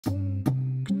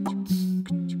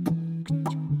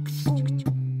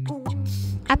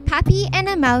A puppy and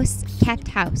a mouse kept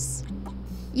house.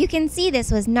 You can see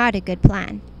this was not a good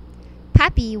plan.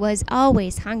 Puppy was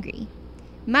always hungry.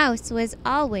 Mouse was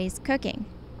always cooking.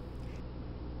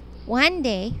 One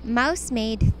day, Mouse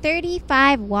made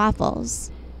 35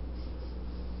 waffles.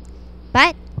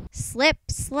 But slip,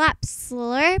 slop,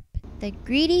 slurp, the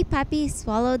greedy puppy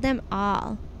swallowed them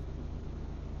all.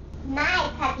 My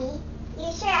puppy,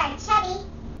 you sure are chubby.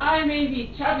 I may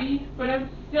be chubby, but I'm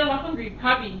still a hungry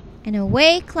puppy. And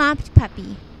away clomped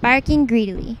Puppy, barking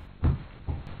greedily.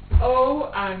 Oh,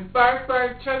 I'm bark,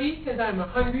 bark, chubby, 'cause I'm a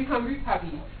hungry, hungry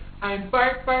puppy. I'm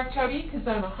bark, bark, chubby, 'cause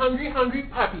I'm a hungry, hungry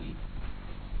puppy.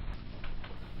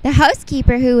 The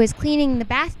housekeeper who was cleaning the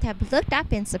bathtub looked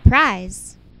up in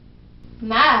surprise.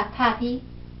 My puppy,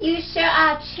 you sure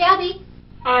are chubby.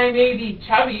 I may be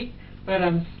chubby, but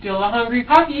I'm still a hungry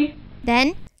puppy.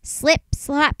 Then, slip,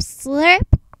 slop, slurp,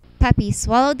 Puppy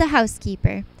swallowed the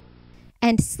housekeeper.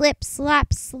 And slip, slop,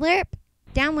 slurp,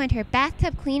 down went her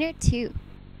bathtub cleaner too.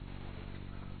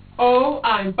 Oh,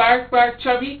 I'm bark, bark,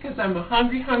 chubby, 'cause I'm a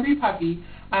hungry, hungry puppy.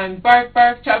 I'm bark,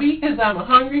 bark, chubby, 'cause I'm a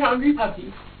hungry, hungry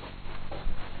puppy.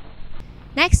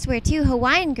 Next were two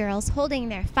Hawaiian girls holding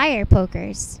their fire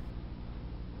pokers.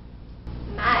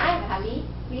 My puppy,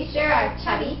 you sure are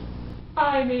chubby.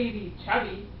 I may be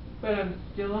chubby, but I'm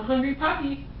still a hungry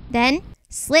puppy. Then,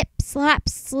 slip, slop,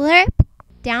 slurp,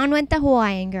 down went the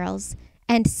Hawaiian girls.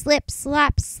 And slip,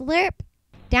 slop, slurp,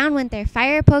 down went their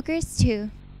fire pokers too.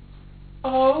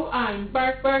 Oh, I'm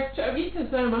bark, bark, chubby,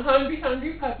 'cause I'm a hungry,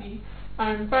 hungry puppy.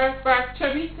 I'm bark, bark,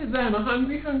 chubby, 'cause I'm a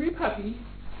hungry, hungry puppy.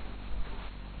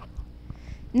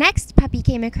 Next, Puppy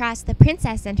came across the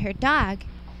princess and her dog.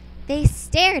 They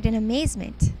stared in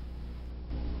amazement.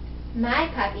 My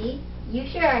puppy, you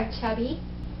sure are chubby.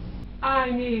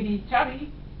 I may be chubby,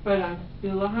 but I'm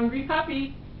still a hungry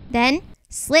puppy. Then,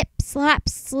 slip, slop,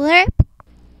 slurp,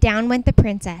 down went the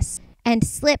princess. And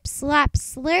slip, slop,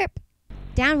 slurp,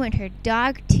 down went her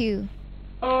dog too.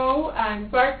 Oh, I'm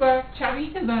bark, bark, chubby,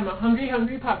 'cause I'm a hungry,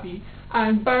 hungry puppy.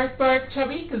 I'm bark, bark,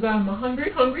 chubby, 'cause I'm a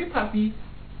hungry, hungry puppy.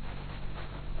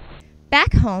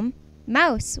 Back home,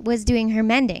 Mouse was doing her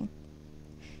mending.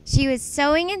 She was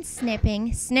sewing and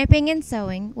snipping, snipping and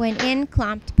sewing, when in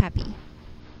clomped Puppy.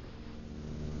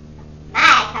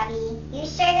 My puppy, you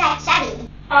sure are chubby.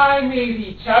 I may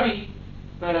be chubby,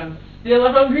 but I'm still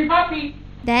a hungry puppy.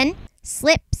 Then,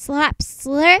 slip, slop,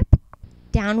 slurp,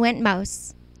 down went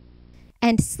Mouse.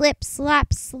 And slip,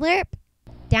 slop, slurp,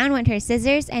 down went her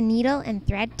scissors and needle and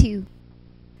thread too.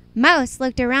 Mouse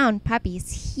looked around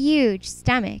Puppy's huge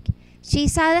stomach. She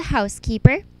saw the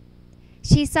housekeeper.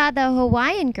 She saw the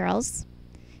Hawaiian girls.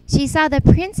 She saw the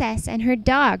princess and her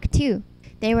dog too.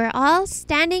 They were all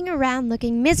standing around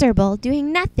looking miserable,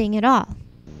 doing nothing at all.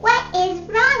 What is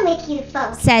wrong with you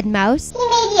folks? Said Mouse. He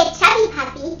may be a chubby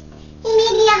puppy. He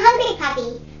may be a hungry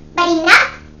puppy. But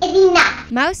enough is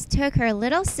enough. Mouse took her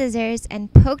little scissors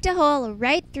and poked a hole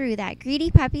right through that greedy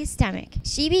puppy's stomach.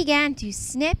 She began to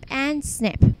snip and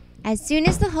snip. As soon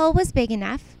as the hole was big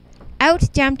enough,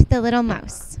 out jumped the little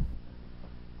mouse.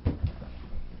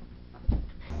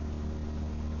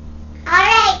 All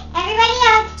right, everybody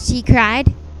out. She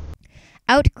cried.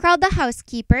 Out crawled the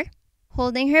housekeeper,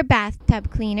 holding her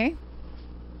bathtub cleaner.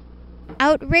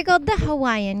 Out wriggled the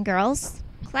Hawaiian girls,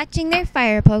 clutching their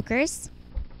fire pokers.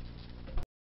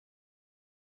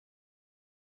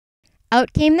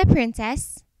 Out came the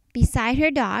princess, beside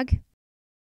her dog,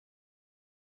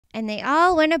 and they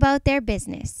all went about their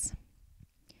business.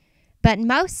 But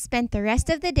Mouse spent the rest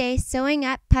of the day sewing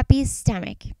up Puppy's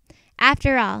stomach.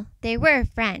 After all, they were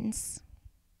friends.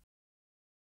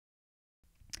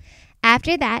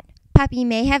 After that, Puppy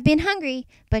may have been hungry,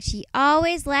 but she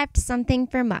always left something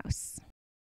for Mouse.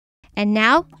 And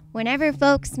now, whenever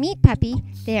folks meet Puppy,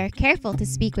 they are careful to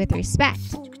speak with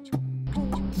respect.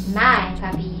 My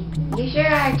puppy, you sure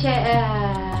are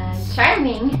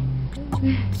charming.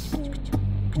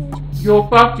 Yo,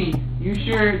 puppy, you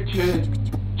sure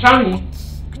chummy.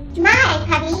 My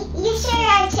puppy, you sure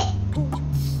are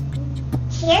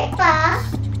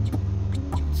cheerful.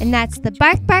 And that's the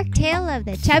bark bark tale of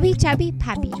the Chubby Chubby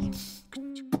Puppy.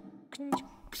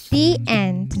 The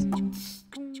end.